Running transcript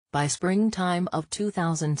By springtime of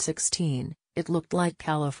 2016, it looked like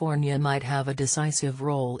California might have a decisive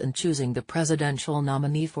role in choosing the presidential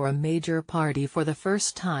nominee for a major party for the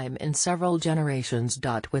first time in several generations.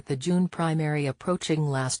 With the June primary approaching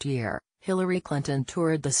last year, Hillary Clinton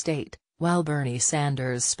toured the state, while Bernie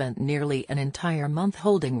Sanders spent nearly an entire month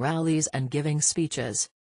holding rallies and giving speeches.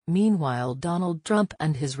 Meanwhile, Donald Trump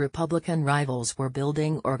and his Republican rivals were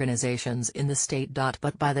building organizations in the state.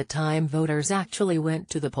 But by the time voters actually went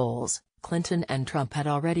to the polls, Clinton and Trump had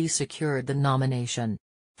already secured the nomination.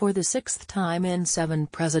 For the sixth time in 7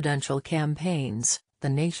 presidential campaigns, the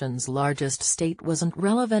nation's largest state wasn't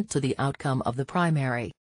relevant to the outcome of the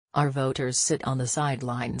primary. Our voters sit on the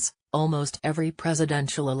sidelines, almost every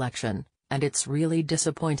presidential election, and it's really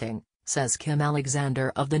disappointing, says Kim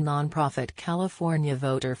Alexander of the nonprofit California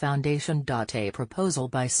Voter Foundation. A proposal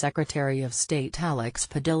by Secretary of State Alex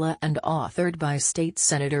Padilla and authored by State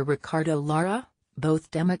Senator Ricardo Lara,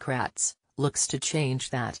 both Democrats, looks to change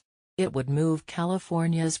that. It would move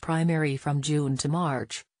California's primary from June to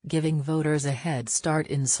March, giving voters a head start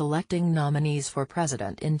in selecting nominees for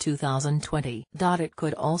president in 2020. It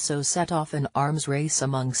could also set off an arms race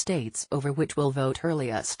among states over which will vote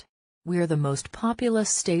earliest. We're the most populous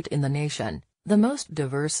state in the nation, the most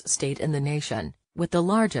diverse state in the nation, with the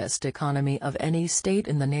largest economy of any state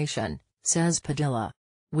in the nation, says Padilla.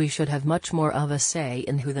 We should have much more of a say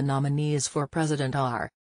in who the nominees for president are.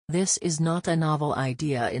 This is not a novel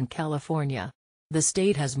idea in California. The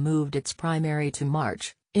state has moved its primary to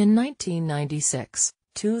March, in 1996,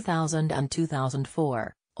 2000 and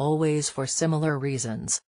 2004, always for similar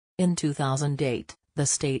reasons. In 2008, the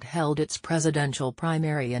state held its presidential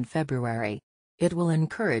primary in February. It will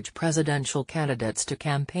encourage presidential candidates to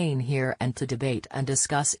campaign here and to debate and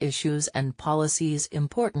discuss issues and policies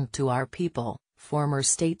important to our people, former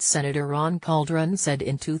state Senator Ron Calderon said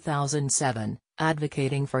in 2007,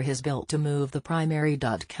 advocating for his bill to move the primary.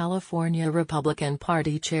 California Republican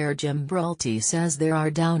Party Chair Jim Brulte says there are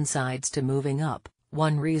downsides to moving up.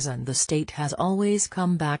 One reason the state has always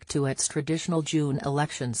come back to its traditional June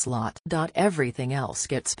election slot. Everything else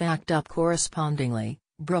gets backed up correspondingly,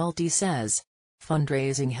 Brulte says.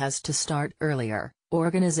 Fundraising has to start earlier,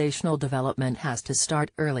 organizational development has to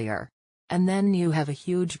start earlier. And then you have a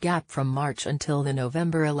huge gap from March until the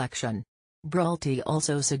November election. Brulte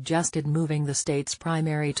also suggested moving the state's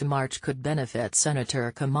primary to March could benefit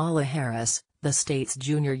Senator Kamala Harris, the state's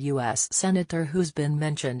junior U.S. senator who's been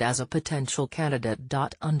mentioned as a potential candidate.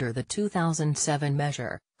 Under the 2007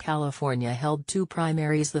 measure, California held 2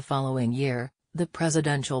 primaries the following year, the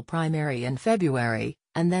presidential primary in February,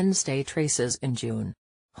 and then state races in June.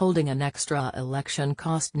 Holding an extra election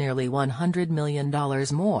cost nearly $100 million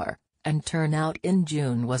more, and turnout in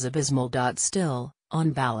June was abysmal. Still,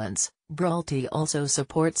 on balance, Brulte also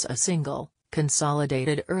supports a single,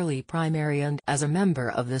 consolidated early primary, and as a member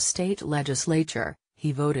of the state legislature,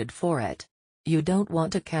 he voted for it. You don't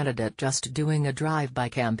want a candidate just doing a drive-by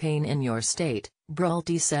campaign in your state,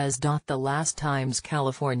 Brulte says. The last times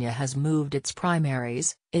California has moved its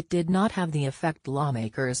primaries, it did not have the effect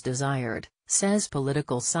lawmakers desired, says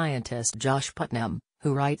political scientist Josh Putnam,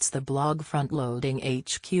 who writes the blog Frontloading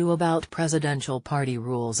HQ about presidential party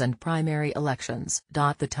rules and primary elections.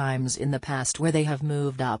 The times in the past where they have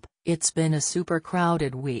moved up, it's been a super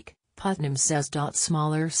crowded week, Putnam says.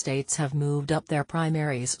 Smaller states have moved up their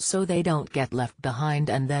primaries so they don't get left behind,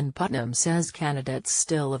 and then Putnam says candidates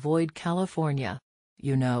still avoid California.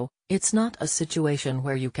 You know, it's not a situation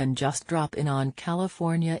where you can just drop in on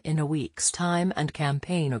California in a week's time and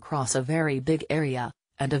campaign across a very big area,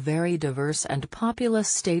 and a very diverse and populous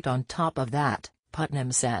state on top of that,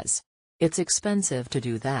 Putnam says. It's expensive to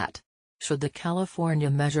do that. Should the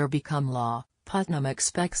California measure become law, Putnam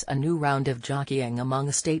expects a new round of jockeying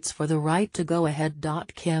among states for the right to go ahead.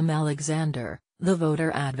 Kim Alexander, the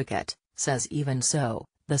voter advocate, says even so,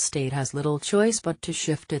 the state has little choice but to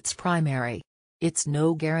shift its primary. It's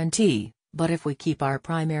no guarantee, but if we keep our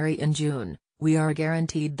primary in June, we are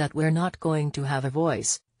guaranteed that we're not going to have a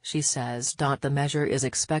voice, she says. The measure is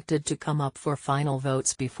expected to come up for final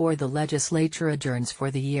votes before the legislature adjourns for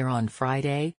the year on Friday,